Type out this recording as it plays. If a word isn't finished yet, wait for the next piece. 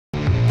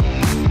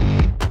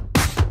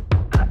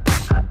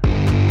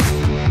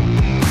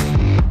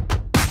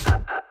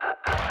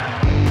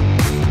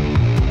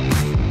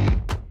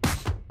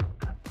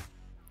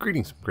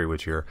Greetings, Grey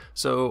Witch here.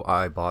 So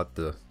I bought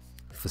the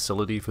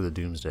facility for the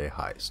Doomsday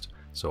Heist,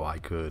 so I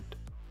could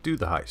do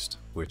the heist,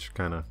 which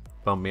kind of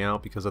bummed me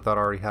out because I thought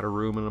I already had a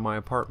room in my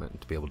apartment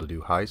to be able to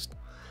do heist.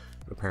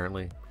 But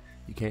apparently,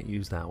 you can't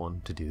use that one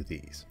to do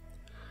these.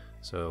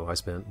 So I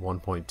spent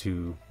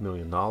 $1.2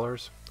 million,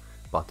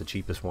 bought the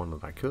cheapest one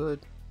that I could,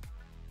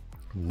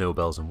 no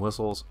bells and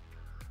whistles,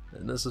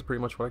 and this is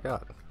pretty much what I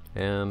got.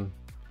 And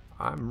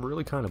I'm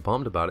really kind of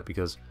bummed about it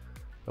because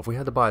if we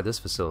had to buy this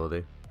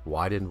facility,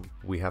 why didn't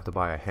we have to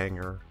buy a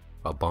hangar,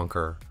 a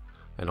bunker,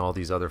 and all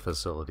these other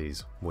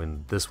facilities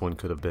when this one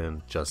could have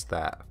been just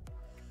that?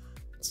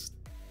 It's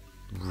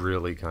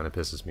really kind of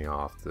pisses me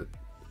off that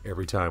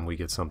every time we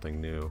get something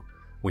new,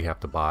 we have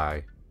to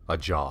buy a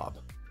job.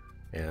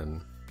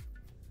 And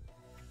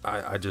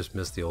I just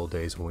miss the old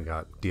days when we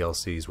got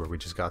DLCs where we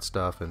just got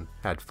stuff and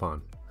had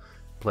fun,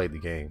 played the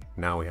game.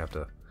 Now we have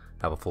to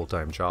have a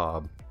full-time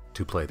job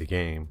to play the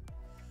game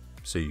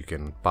so you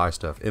can buy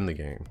stuff in the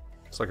game.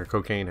 It's like a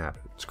cocaine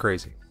habit. It's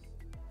crazy.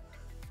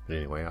 But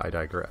anyway, I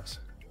digress.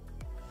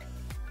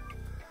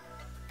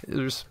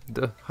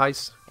 The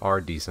heists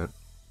are decent.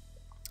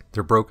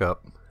 They're broke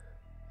up.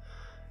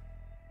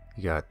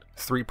 You got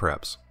 3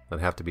 preps that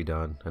have to be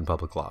done in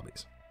public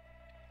lobbies.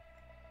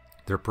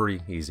 They're pretty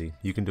easy.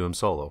 You can do them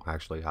solo.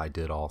 Actually, I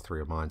did all 3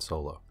 of mine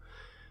solo.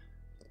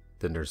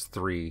 Then there's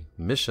 3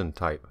 mission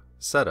type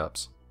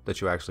setups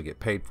that you actually get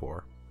paid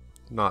for.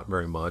 Not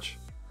very much,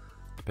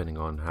 depending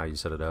on how you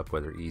set it up,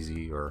 whether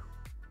easy or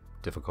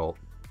difficult,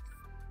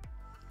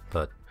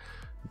 but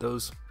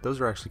those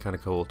are actually kind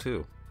of cool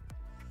too.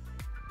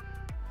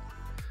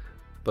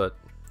 But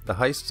the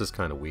heist is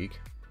kind of weak,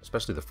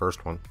 especially the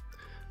first one.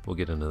 We'll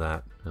get into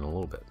that in a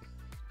little bit.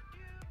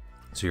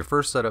 So your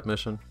first setup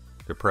mission,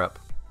 your prep,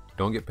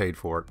 don't get paid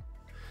for it.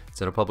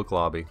 It's in a public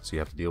lobby, so you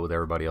have to deal with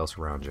everybody else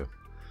around you.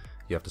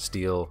 You have to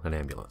steal an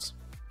ambulance.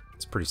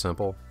 It's pretty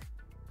simple.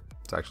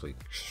 It's actually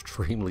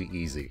extremely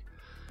easy.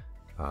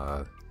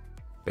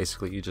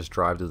 Basically, you just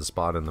drive to the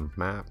spot in the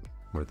map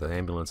where the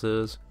ambulance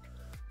is.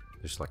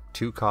 There's like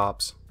 2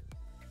 cops.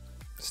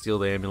 Steal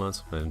the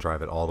ambulance and then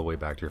drive it all the way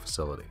back to your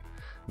facility.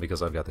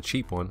 Because I've got the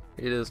cheap one,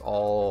 it is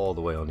all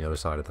the way on the other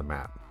side of the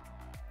map.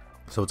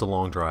 So it's a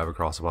long drive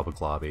across a public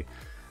lobby.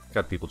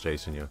 Got people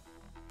chasing you.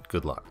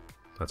 Good luck.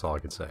 That's all I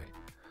can say.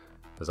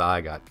 Because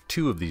I got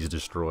 2 of these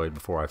destroyed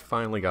before I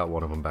finally got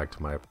one of them back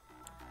to my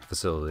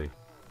facility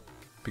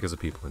because of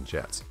people in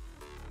jets.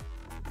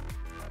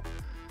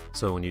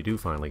 So when you do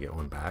finally get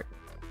one back,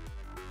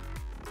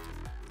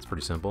 it's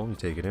pretty simple. You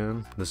take it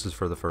in. This is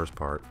for the first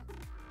part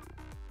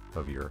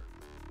of your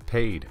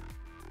paid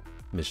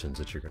missions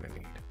that you're going to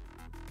need.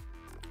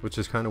 Which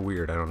is kind of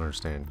weird. I don't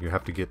understand. You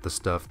have to get the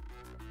stuff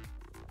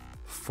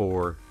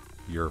for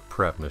your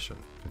prep mission.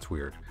 It's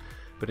weird.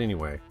 But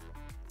anyway,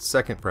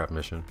 second prep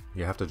mission,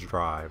 you have to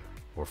drive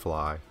or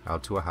fly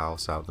out to a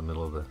house out in the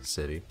middle of the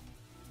city,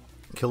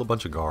 kill a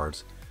bunch of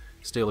guards,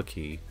 steal a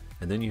key,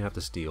 and then you have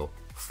to steal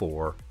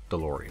 4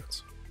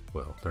 DeLoreans.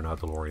 Well, they're not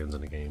DeLoreans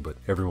in the game, but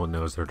everyone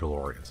knows they're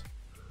DeLoreans.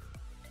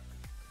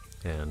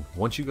 And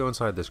once you go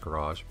inside this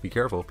garage, be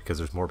careful because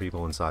there's more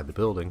people inside the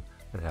building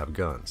that have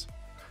guns.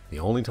 The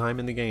only time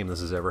in the game this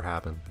has ever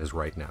happened is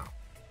right now.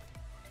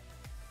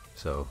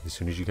 So as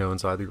soon as you go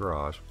inside the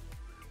garage,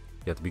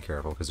 you have to be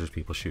careful because there's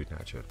people shooting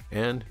at you.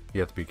 And you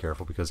have to be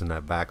careful because in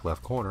that back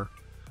left corner,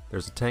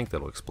 there's a tank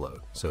that'll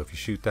explode. So if you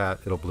shoot that,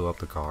 it'll blow up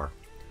the car.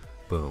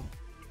 Boom.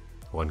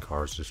 1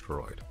 car is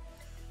destroyed.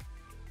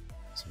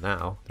 So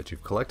now that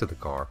you've collected the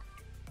car,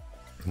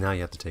 now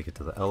you have to take it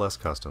to the LS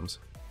Customs.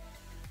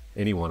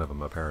 Any one of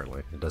them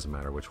apparently, it doesn't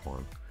matter which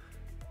one.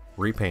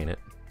 Repaint it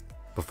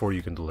before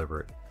you can deliver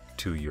it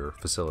to your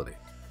facility.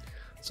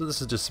 So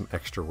this is just some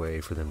extra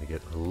way for them to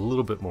get a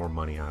little bit more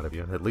money out of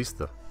you. At least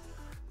the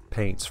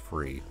paint's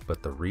free,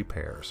 but the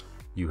repairs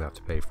you have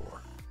to pay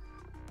for.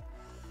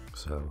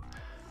 So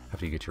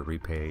after you get your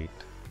repaint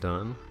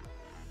done,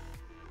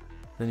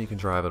 then you can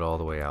drive it all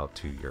the way out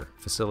to your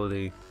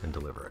facility and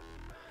deliver it.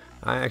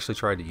 I actually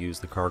tried to use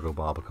the cargo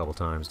bob a couple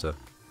times to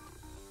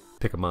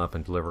pick them up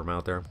and deliver them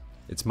out there.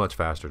 It's much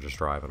faster just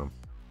driving them.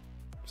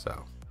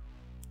 So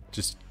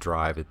just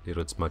drive it,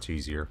 it's much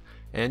easier.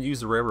 And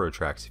use the railroad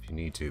tracks if you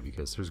need to,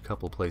 because there's a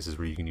couple places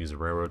where you can use the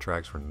railroad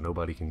tracks where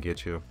nobody can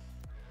get you.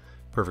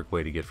 Perfect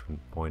way to get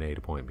from point A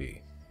to point B.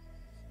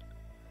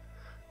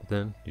 But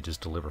then you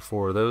just deliver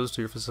 4 of those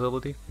to your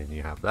facility and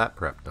you have that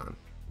prep done,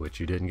 which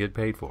you didn't get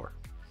paid for.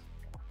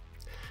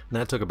 And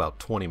that took about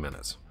 20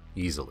 minutes,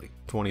 easily,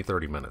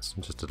 20-30 minutes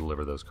just to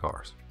deliver those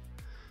cars.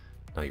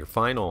 Now your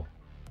final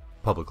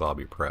public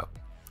lobby prep,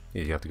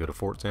 you have to go to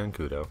Fort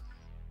Zancudo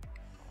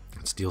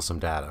and steal some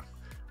data.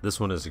 This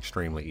one is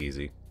extremely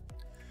easy.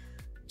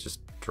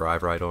 Just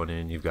drive right on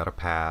in. You've got a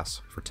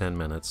pass for 10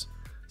 minutes,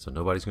 so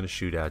nobody's going to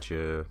shoot at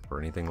you or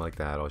anything like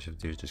that. All you have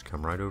to do is just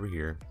come right over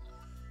here,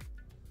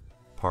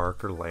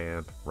 park or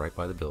land right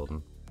by the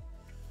building.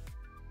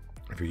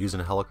 If you're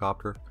using a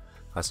helicopter,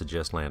 I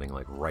suggest landing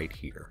like right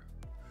here.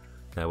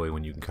 That way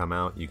when you can come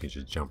out, you can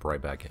just jump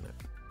right back in it.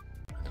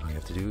 And then all you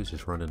have to do is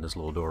just run in this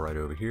little door right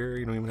over here.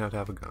 You don't even have to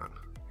have a gun.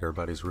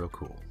 Everybody's real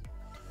cool.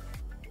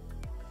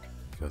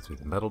 Go through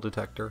the metal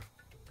detector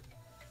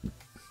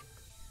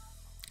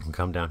and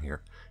come down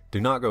here.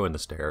 Do not go in the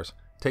stairs.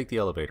 Take the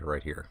elevator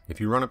right here. If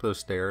you run up those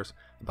stairs,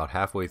 about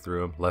halfway through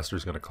them,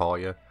 Lester's going to call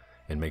you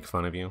and make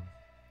fun of you.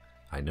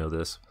 I know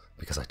this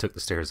because I took the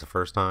stairs the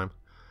first time,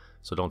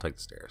 so don't take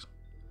the stairs.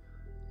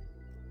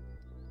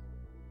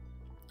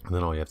 And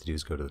then all you have to do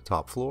is go to the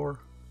top floor,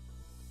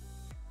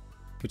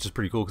 which is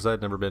pretty cool because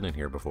I'd never been in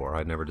here before.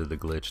 I never did the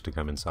glitch to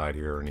come inside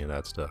here or any of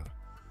that stuff.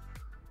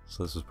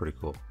 So this was pretty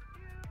cool.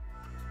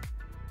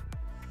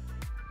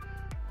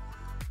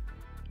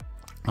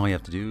 All you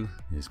have to do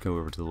is go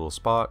over to the little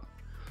spot,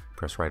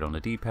 press right on the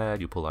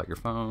D-pad, you pull out your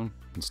phone,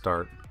 and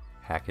start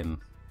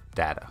hacking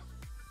data.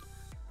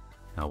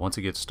 Now once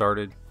it gets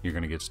started, you're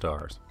going to get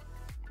stars.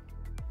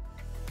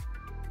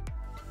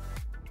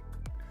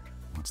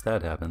 Once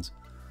that happens,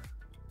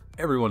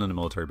 everyone in the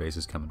military base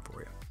is coming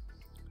for you.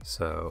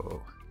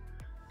 So,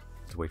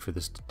 you have to wait for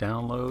this to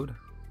download,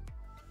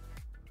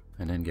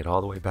 and then get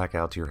all the way back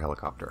out to your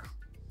helicopter.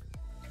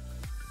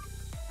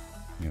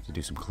 You have to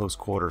do some close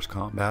quarters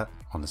combat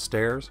on the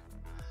stairs.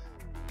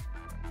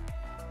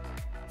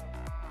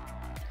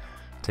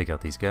 Take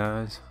out these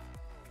guys.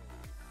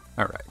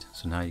 Alright,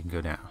 so now you can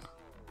go down.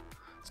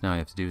 So now all you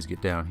have to do is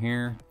get down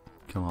here,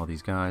 kill all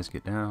these guys,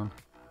 get down,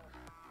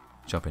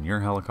 jump in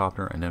your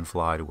helicopter, and then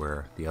fly to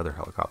where the other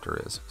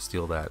helicopter is.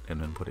 Steal that, and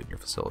then put it in your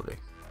facility.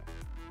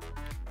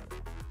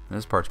 And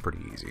this part's pretty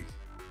easy.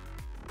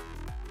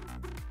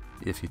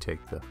 If you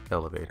take the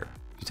elevator.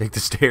 If you take the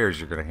stairs,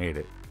 you're going to hate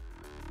it.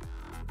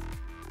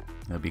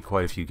 There'll be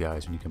quite a few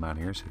guys when you come out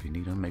here, so if you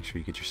need them, make sure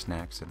you get your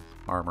snacks and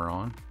armor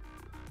on.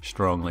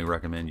 Strongly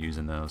recommend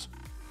using those.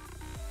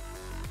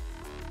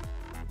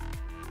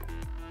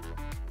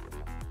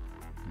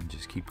 And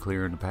just keep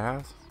clearing the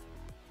path.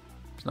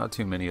 There's not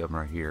too many of them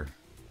right here.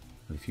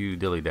 But if you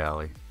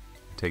dilly-dally,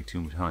 take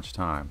too much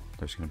time,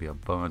 there's going to be a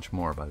bunch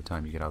more by the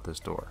time you get out this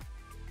door.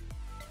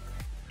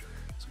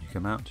 So you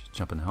come out, just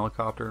jump in the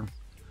helicopter,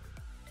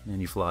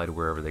 and you fly to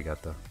wherever they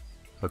got the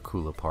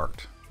Akula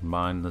parked.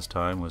 Mine this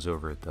time was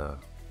over at the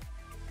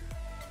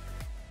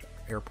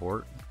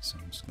airport, so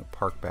I'm just going to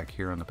park back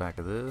here on the back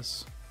of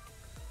this,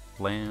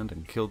 land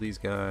and kill these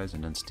guys,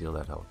 and then steal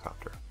that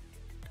helicopter.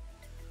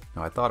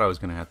 Now I thought I was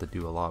going to have to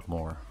do a lot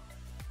more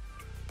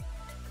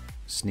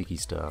sneaky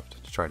stuff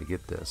to try to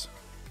get this,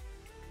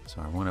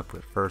 so I went up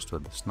at first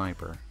with the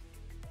sniper,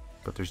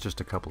 but there's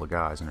just a couple of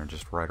guys and they're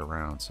just right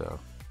around, so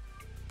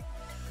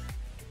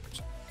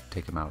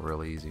take him out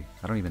real easy.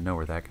 I don't even know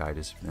where that guy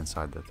just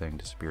inside the thing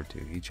disappeared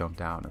to. He jumped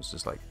out and it was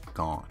just like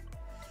gone.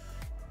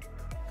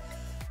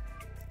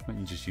 Why don't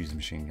you just use the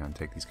machine gun and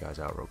take these guys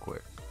out real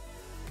quick.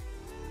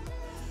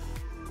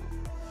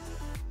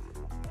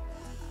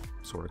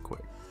 Sort of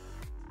quick.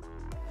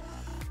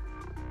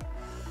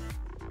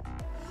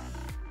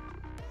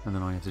 And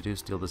then all you have to do is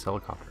steal this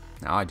helicopter.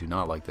 Now I do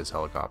not like this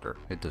helicopter.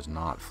 It does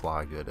not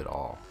fly good at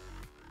all.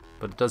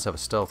 But it does have a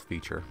stealth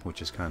feature,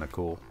 which is kind of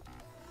cool.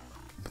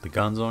 But the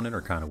guns on it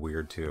are kind of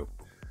weird too.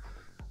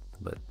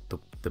 But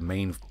the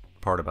main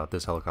part about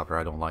this helicopter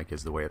I don't like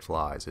is the way it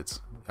flies.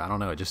 I don't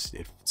know,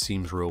 it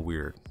seems real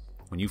weird.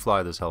 When you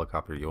fly this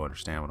helicopter, you'll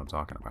understand what I'm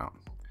talking about.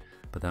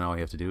 But then all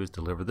you have to do is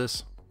deliver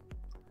this.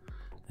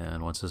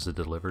 And once this is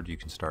delivered, you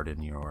can start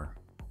in your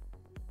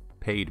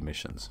paid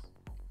missions,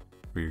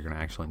 where you're going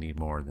to actually need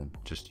more than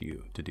just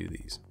you to do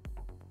these.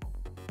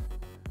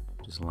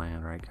 Just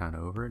land right kind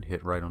of over it,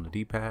 hit right on the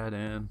D-pad,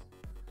 and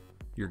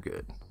you're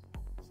good.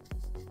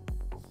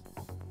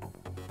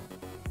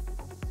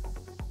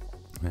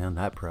 And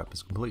that prep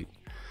is complete.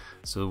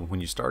 So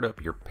when you start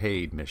up your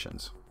paid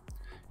missions,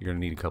 you're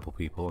going to need a couple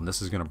people, and this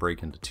is going to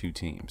break into two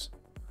teams.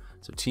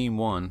 So team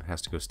 1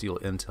 has to go steal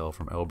intel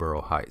from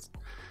thru Heist.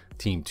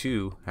 Team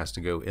 2 has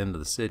to go into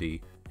the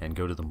city and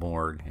go to the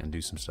morgue and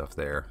do some stuff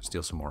there,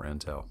 steal some more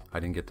intel. I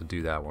didn't get to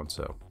do that one,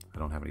 so I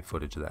don't have any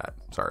footage of that.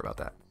 Sorry about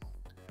that.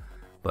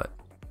 But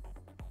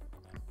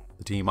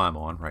the team I'm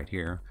on right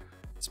here,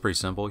 it's pretty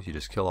simple. You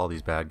just kill all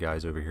these bad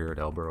guys over here at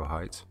thru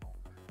Heights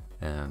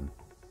and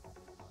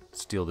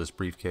steal this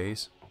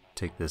briefcase,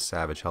 take this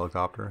Savage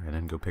helicopter, and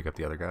then go pick up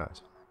the other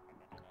guys.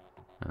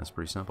 And that's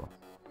pretty simple.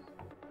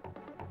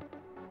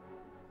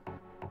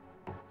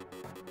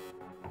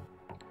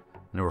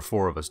 And there were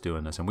 4 of us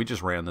doing this, and we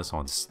just ran this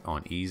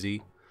on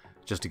easy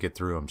just to get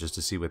through them, just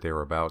to see what they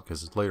were about,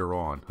 because later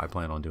on I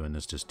plan on doing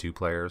this just 2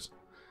 players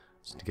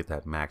just to get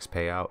that max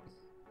payout.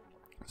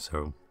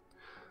 So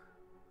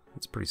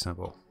it's pretty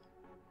simple.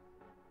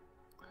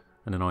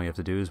 And then all you have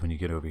to do is when you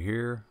get over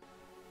here,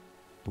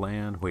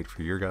 land, wait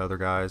for your other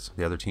guys,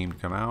 the other team to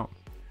come out,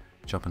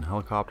 jump in the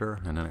helicopter,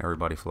 and then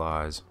everybody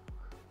flies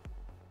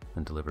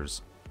and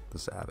delivers the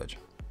Savage.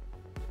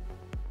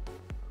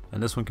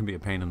 And this one can be a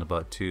pain in the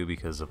butt too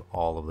because of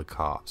all of the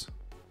cops.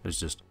 There's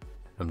just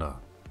a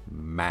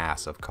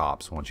mass of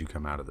cops once you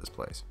come out of this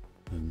place.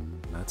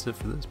 And that's it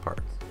for this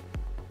part.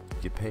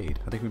 Get paid.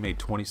 I think we made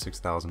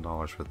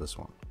 $26,000 for this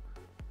one.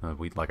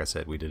 Like I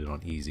said, we did it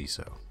on easy,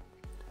 so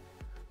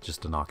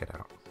just to knock it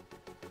out.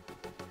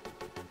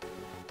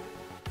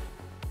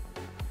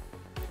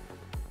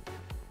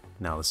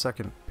 Now the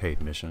second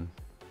paid mission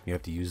you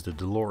have to use the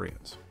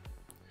DeLoreans.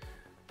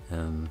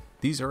 And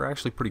these are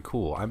actually pretty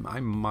cool. I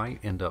might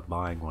end up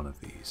buying one of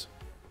these.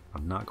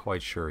 I'm not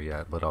quite sure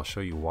yet, but I'll show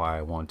you why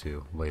I want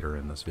to later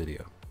in this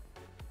video.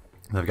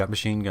 They've got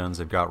machine guns,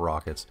 they've got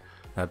rockets.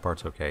 That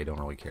part's okay, don't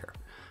really care.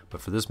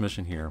 But for this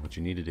mission here, what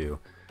you need to do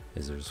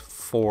is there's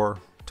 4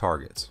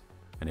 targets,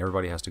 and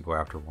everybody has to go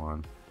after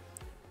one.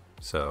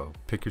 So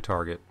pick your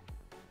target,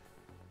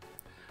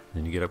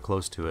 then you get up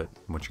close to it,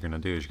 and what you're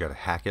going to do is you got to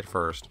hack it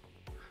first.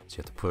 So you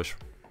have to push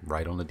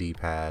right on the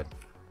D-pad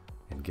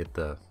and get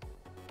the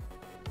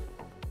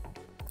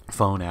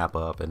phone app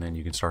up, and then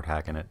you can start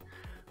hacking it,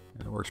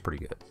 and it works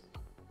pretty good.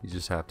 You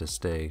just have to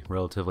stay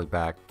relatively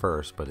back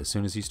first, but as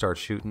soon as he starts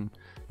shooting,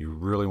 you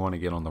really want to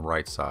get on the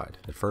right side.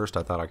 At first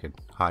I thought I could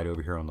hide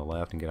over here on the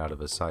left and get out of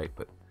his sight,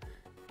 but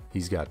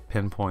he's got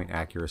pinpoint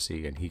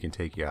accuracy and he can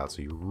take you out,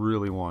 so you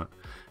really want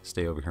to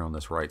stay over here on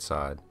this right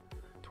side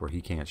to where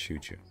he can't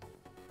shoot you.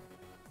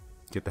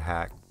 Get the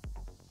hack,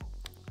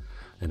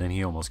 and then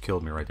he almost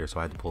killed me right there, so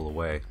I had to pull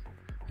away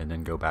and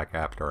then go back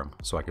after him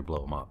so I could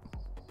blow him up.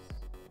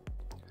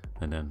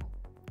 And then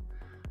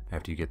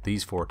after you get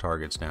these 4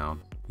 targets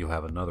down, you'll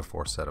have another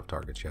 4 set of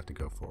targets you have to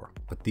go for.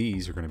 But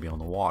these are going to be on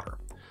the water.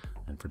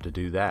 And to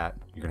do that,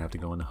 you're going to have to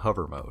go into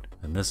hover mode.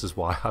 And this is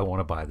why I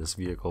want to buy this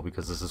vehicle,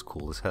 because this is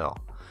cool as hell.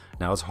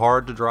 Now, it's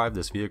hard to drive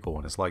this vehicle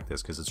when it's like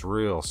this, because it's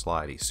real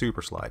slidey,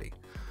 super slidey.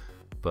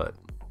 But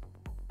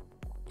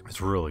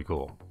it's really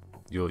cool.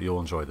 You'll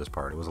enjoy this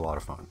part. It was a lot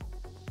of fun.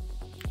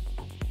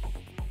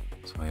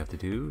 So all you have to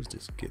do is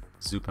just get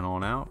zooping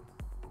on out.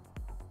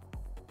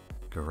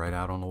 Go right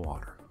out on the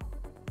water.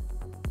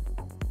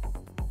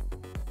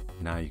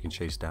 Now you can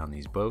chase down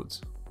these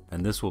boats,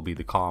 and this will be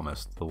the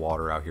calmest the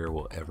water out here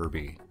will ever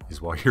be,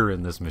 is while you're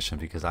in this mission,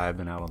 because I have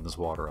been out on this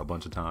water a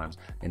bunch of times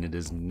and it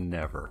is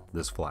never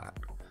this flat.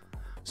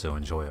 So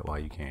enjoy it while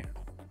you can.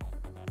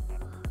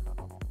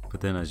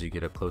 But then as you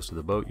get up close to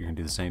the boat, you're going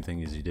to do the same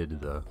thing as you did to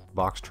the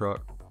box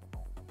truck.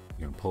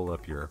 You're going to pull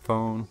up your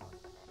phone,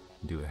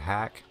 do a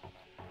hack,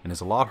 and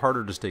it's a lot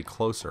harder to stay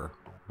closer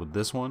with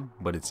this one,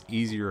 but it's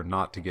easier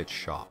not to get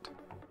shot,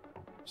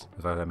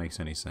 if that makes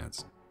any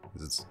sense.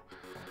 But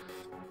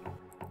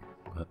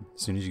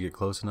as soon as you get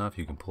close enough,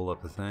 you can pull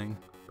up the thing,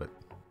 but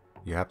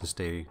you have to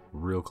stay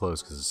real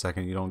close, because the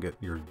second you don't get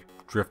your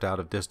drift out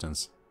of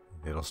distance,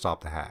 it'll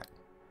stop the hack.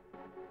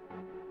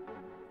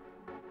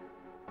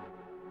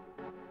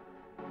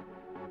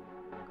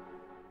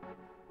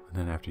 And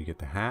then after you get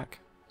the hack,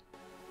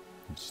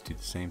 you just do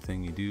the same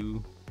thing you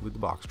do with the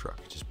box truck.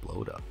 You just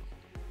blow it up.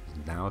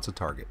 Now it's a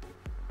target.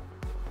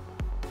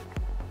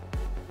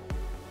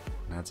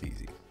 And that's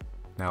easy.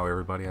 Now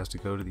everybody has to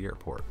go to the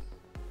airport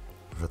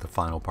for the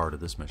final part of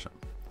this mission,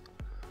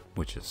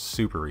 which is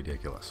super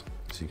ridiculous.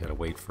 So you gotta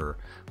wait for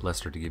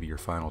Lester to give you your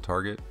final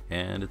target,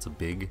 and it's a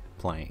big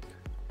plane.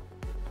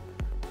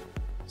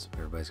 So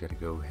everybody's got to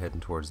go heading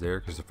towards there,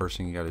 because the first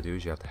thing you got to do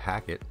is you have to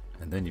hack it,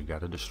 and then you've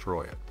got to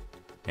destroy it.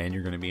 And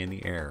you're going to be in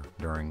the air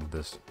during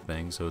this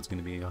thing, so it's going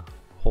to be a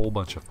whole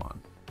bunch of fun.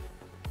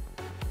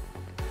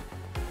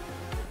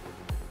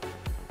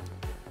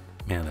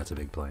 Man, that's a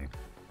big plane.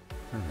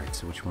 Alright,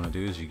 so what you want to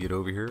do is you get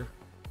over here,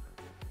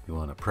 you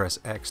want to press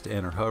X to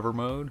enter hover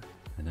mode,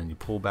 and then you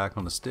pull back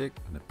on the stick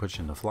and it puts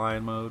you into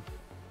flying mode.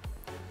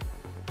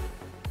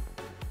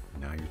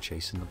 And now you're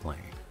chasing the plane.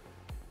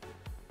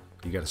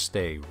 You got to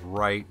stay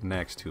right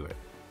next to it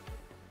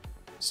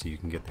so you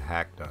can get the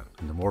hack done.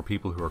 And the more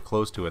people who are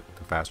close to it,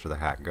 the faster the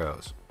hack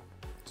goes.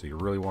 So you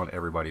really want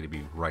everybody to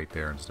be right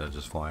there instead of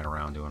just flying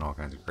around doing all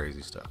kinds of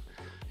crazy stuff.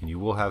 And you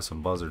will have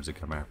some buzzards that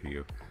come after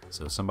you,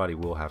 so somebody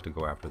will have to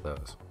go after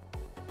those.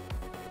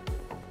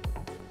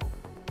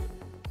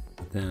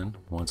 But then,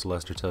 once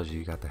Lester tells you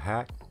you got the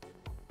hack,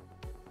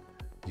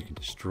 you can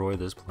destroy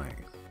this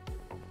plane.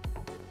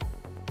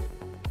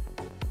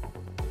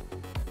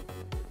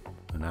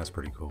 And that's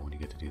pretty cool when you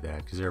get to do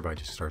that, because everybody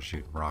just starts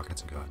shooting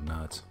rockets and going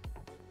nuts.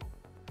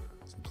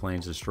 So the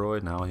plane's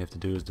destroyed. Now all you have to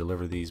do is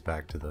deliver these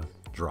back to the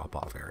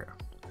drop-off area.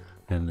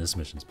 And this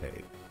mission's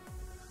paid.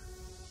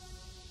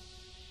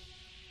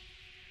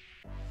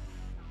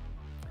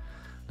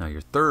 Now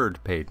your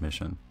third paid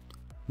mission,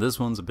 this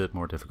one's a bit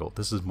more difficult.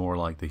 This is more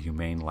like the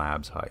Humane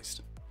Labs heist.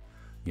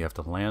 You have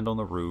to land on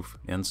the roof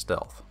in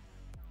stealth.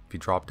 If you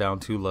drop down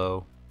too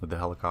low with the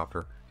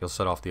helicopter, you'll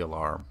set off the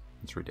alarm.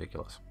 It's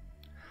ridiculous.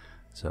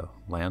 So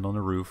land on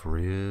the roof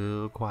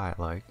real quiet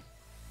like.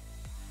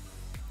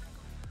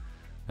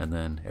 And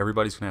then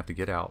everybody's gonna have to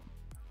get out,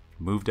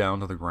 move down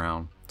to the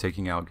ground,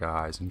 taking out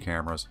guys and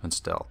cameras and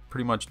stealth.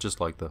 Pretty much just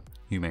like the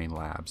Humane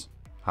Labs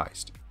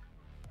heist.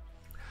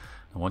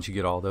 And once you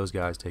get all those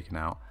guys taken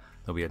out,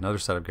 there'll be another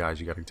set of guys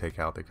you got to take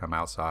out that come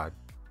outside.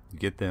 You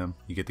get them,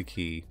 you get the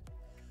key,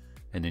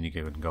 and then you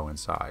can go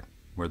inside,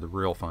 where the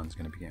real fun's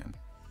going to begin.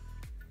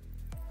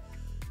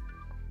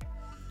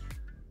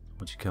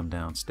 Once you come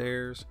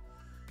downstairs,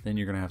 then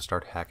you're going to have to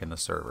start hacking the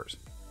servers.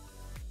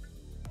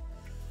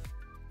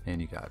 And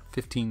you got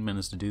 15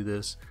 minutes to do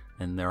this,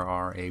 and there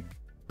are a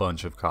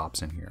bunch of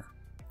cops in here.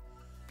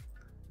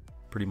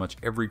 Pretty much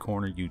every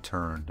corner you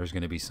turn, there's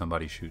going to be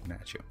somebody shooting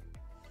at you.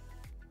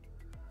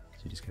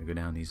 So you just gotta go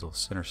down these little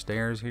center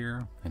stairs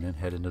here and then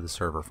head into the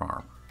server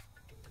farm.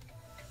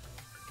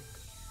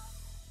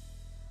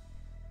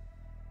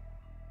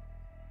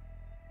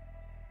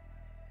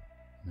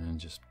 And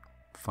just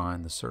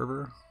find the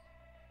server.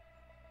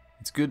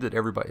 It's good that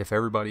if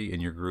everybody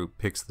in your group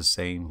picks the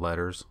same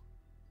letters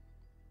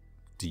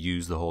to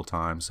use the whole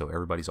time, so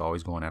everybody's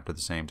always going after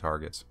the same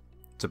targets.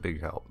 It's a big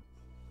help.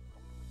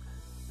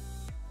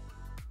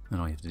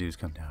 Then all you have to do is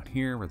come down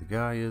here where the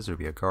guy is. There'll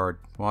be a guard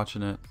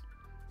watching it.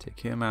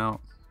 Take him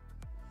out.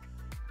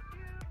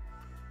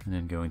 And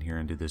then go in here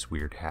and do this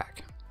weird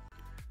hack.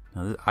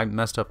 Now, I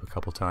messed up a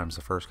couple times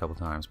the first couple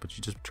times, but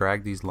you just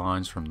drag these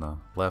lines from the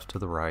left to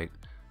the right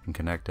and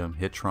connect them.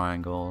 Hit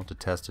triangle to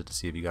test it to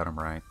see if you got them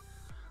right.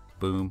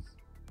 Boom.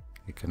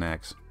 It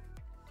connects.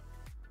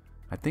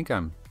 I think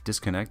I'm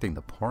disconnecting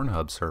the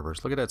Pornhub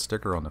servers. Look at that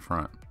sticker on the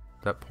front.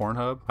 That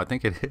Pornhub? I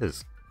think it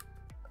is.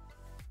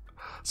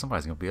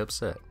 Somebody's going to be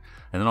upset.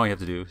 And then all you have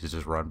to do is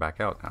just run back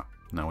out now.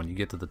 Now when you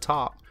get to the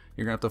top,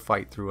 you're going to have to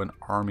fight through an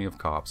army of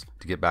cops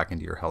to get back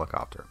into your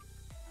helicopter.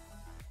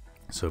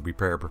 So be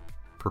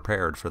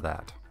prepared for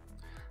that,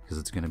 because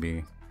it's going to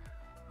be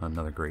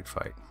another great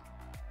fight.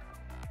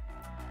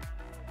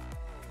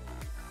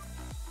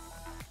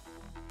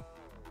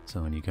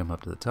 So when you come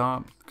up to the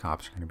top,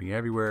 cops are going to be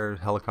everywhere,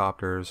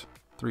 helicopters,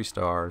 3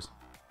 stars,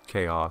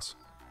 chaos,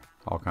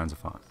 all kinds of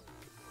fun.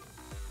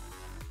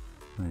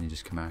 And then you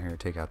just come out here and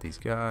take out these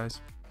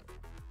guys.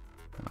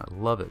 And I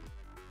love it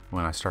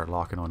when I start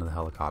locking onto the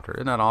helicopter.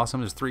 Isn't that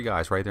awesome? There's 3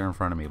 guys right there in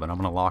front of me, but I'm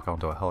going to lock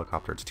onto a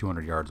helicopter. It's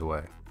 200 yards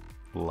away.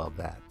 Love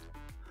that.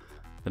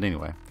 But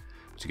anyway,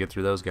 to get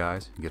through those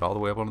guys, you get all the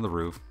way up onto the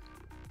roof,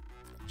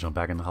 jump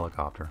back in the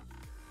helicopter.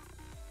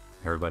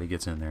 Everybody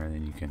gets in there, and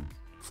then you can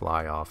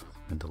fly off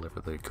and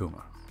deliver the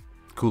Kula.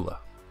 You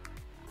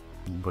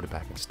can put it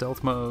back in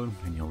stealth mode,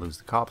 and you'll lose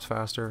the cops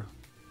faster.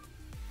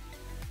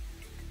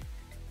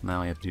 Now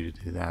all you have to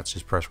do that is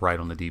just press right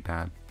on the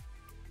D-pad,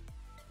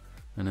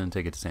 and then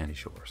take it to Sandy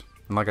Shores.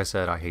 And like I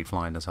said, I hate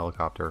flying this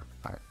helicopter.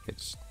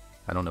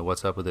 I don't know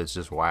what's up with it. It's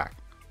just whack.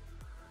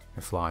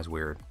 It flies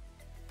weird.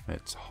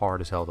 It's hard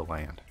as hell to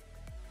land.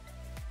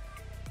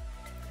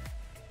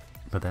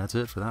 But that's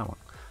it for that one.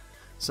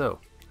 So,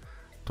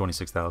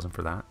 26,000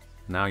 for that.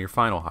 Now your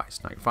final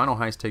heist. Now your final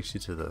heist takes you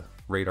to the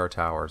radar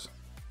towers.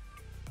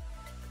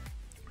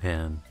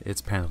 And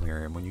it's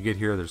pandemonium. When you get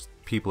here, there's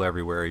people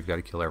everywhere. You've got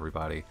to kill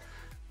everybody.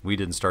 We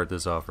didn't start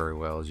this off very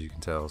well, as you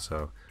can tell.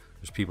 So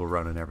there's people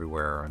running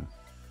everywhere.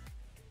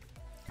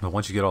 But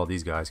once you get all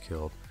these guys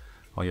killed,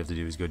 all you have to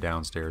do is go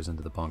downstairs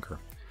into the bunker.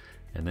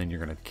 And then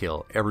you're going to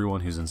kill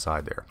everyone who's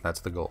inside there.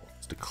 That's the goal.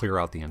 Is to clear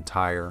out the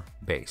entire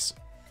base.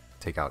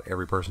 Take out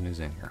every person who's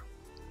in here.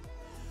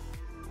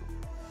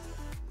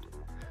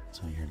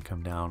 So you're going to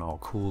come down all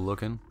cool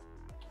looking.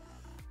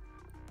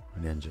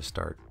 And then just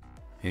start.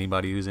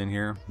 Anybody who's in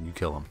here, you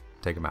kill them.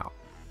 Take them out.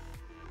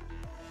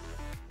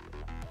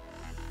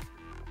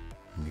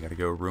 And you got to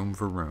go room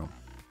for room.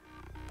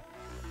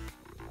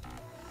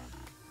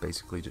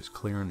 Basically just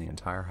clearing the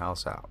entire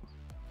house out.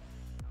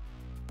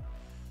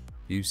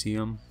 You see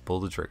them, pull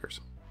the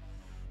triggers.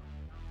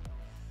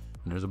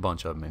 And there's a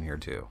bunch of them in here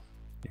too.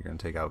 You're going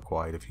to take out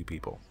quite a few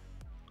people.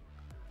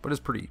 But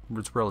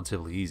it's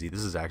relatively easy.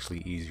 This is actually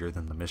easier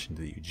than the mission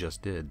that you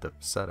just did, the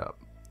setup.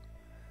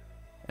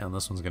 And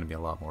this one's going to be a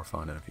lot more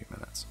fun in a few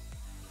minutes.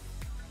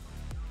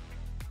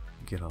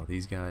 Get all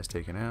these guys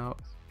taken out.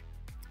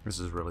 This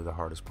is really the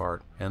hardest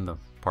part, and the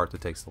part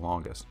that takes the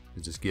longest,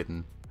 is just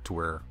getting to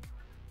where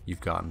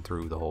you've gotten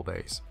through the whole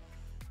base.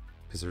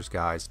 Because there's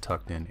guys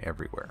tucked in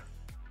everywhere.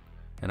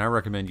 And I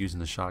recommend using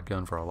the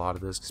shotgun for a lot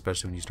of this,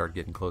 especially when you start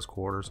getting close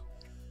quarters.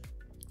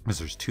 Because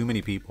there's too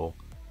many people,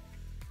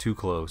 too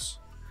close,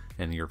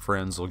 and your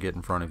friends will get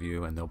in front of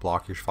you and they'll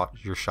block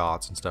your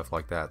shots and stuff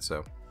like that.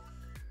 So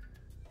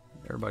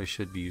everybody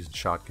should be using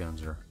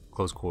shotguns or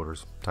close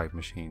quarters type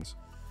machines.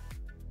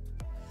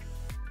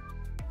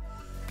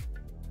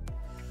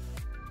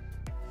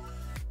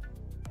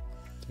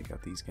 Take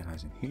out these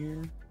guys in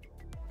here.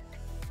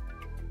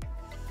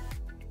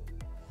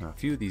 Now, a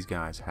few of these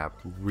guys have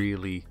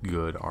really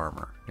good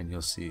armor, and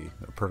you'll see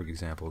a perfect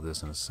example of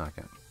this in a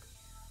second.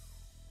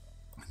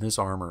 And this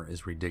armor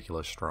is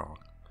ridiculous strong.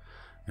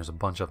 There's a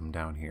bunch of them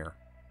down here.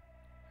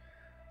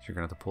 So you're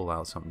going to have to pull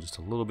out something just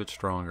a little bit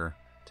stronger,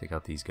 take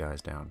out these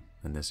guys down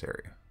in this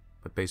area.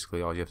 But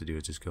basically all you have to do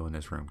is just go in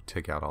this room,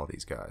 take out all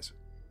these guys.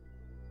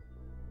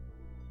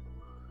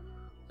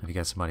 If you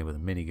got somebody with a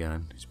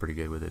minigun who's pretty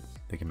good with it,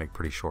 they can make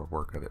pretty short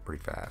work of it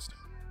pretty fast.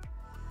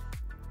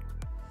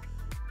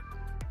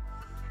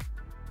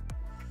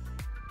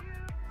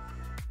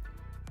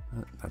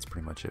 That's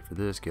pretty much it for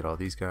this. Get all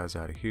these guys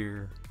out of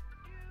here.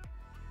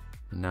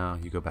 And now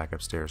you go back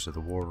upstairs to the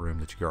war room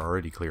that you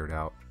already cleared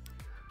out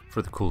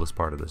for the coolest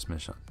part of this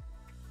mission.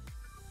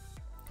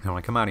 Now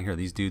when I come out of here,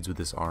 these dudes with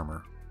this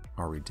armor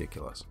are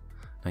ridiculous.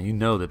 Now you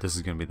know that this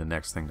is going to be the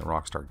next thing that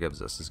Rockstar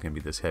gives us, is going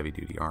to be this heavy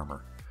duty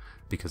armor.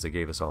 Because they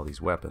gave us all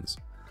these weapons.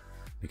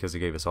 Because they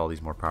gave us all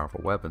these more powerful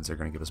weapons, they're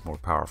going to give us more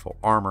powerful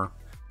armor.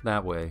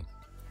 That way,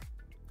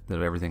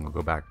 that everything will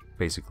go back,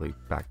 basically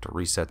back to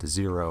reset to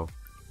 0,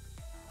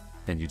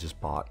 and you just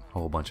bought a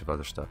whole bunch of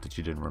other stuff that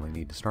you didn't really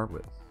need to start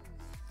with.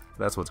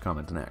 That's what's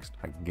coming next,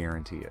 I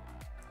guarantee it.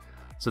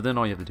 So then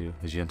all you have to do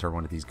is you enter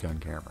one of these gun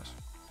cameras.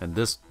 And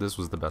this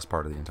was the best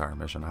part of the entire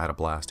mission. I had a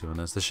blast doing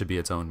this. This should be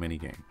its own mini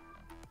game.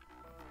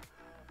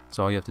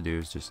 So all you have to do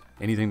is just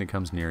anything that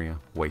comes near you,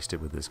 waste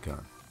it with this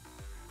gun.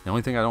 The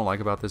only thing I don't like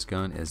about this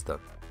gun is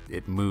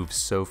it moves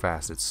so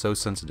fast. It's so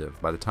sensitive.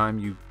 By the time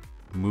you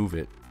move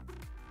it,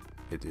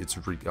 it's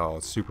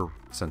super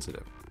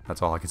sensitive.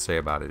 That's all I can say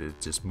about it. It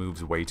just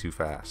moves way too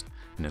fast.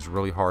 And it's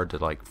really hard to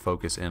like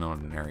focus in on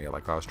an area.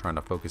 Like I was trying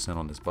to focus in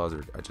on this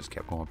buzzard, I just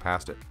kept going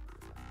past it.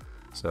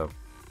 So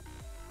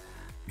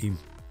you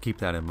keep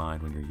that in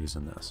mind when you're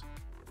using this.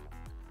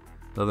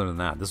 Other than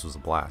that, this was a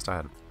blast. I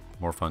had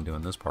more fun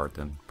doing this part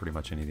than pretty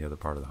much any of the other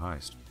part of the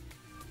heist.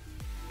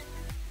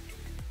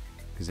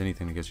 Because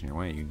anything that gets in your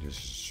way, you can just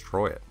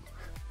destroy it.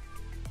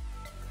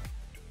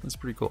 That's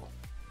pretty cool.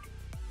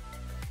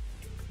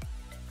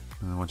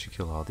 And then once you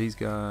kill all these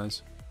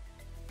guys,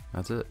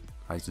 that's it.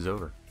 Heist is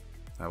over.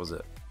 That was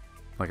it.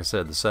 Like I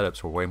said, the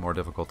setups were way more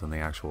difficult than the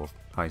actual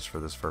heist for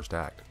this first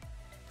act.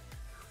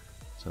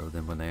 So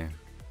then when they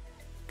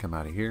come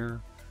out of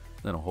here,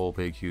 then a whole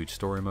big huge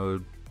story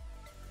mode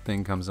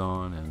thing comes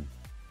on, and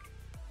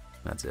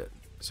that's it.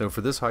 So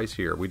for this heist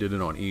here, we did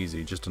it on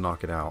easy just to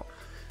knock it out.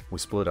 We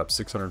split up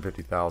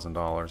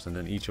 $650,000, and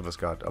then each of us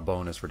got a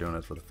bonus for doing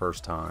it for the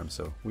first time.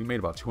 So we made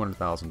about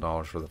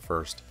 $200,000 for the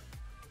first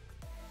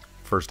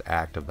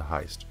act of the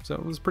heist. So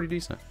it was pretty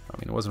decent. I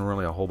mean, it wasn't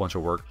really a whole bunch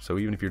of work. So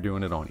even if you're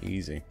doing it on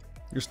easy,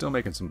 you're still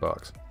making some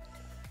bucks.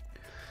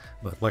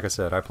 But like I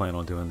said, I plan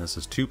on doing this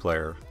as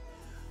 2-player,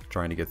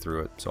 trying to get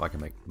through it so I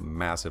can make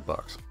massive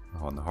bucks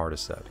on the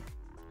hardest setting.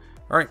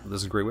 Alright,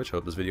 this is Grey Witch.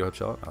 Hope this video helps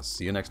you out. I'll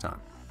see you next time.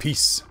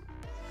 Peace!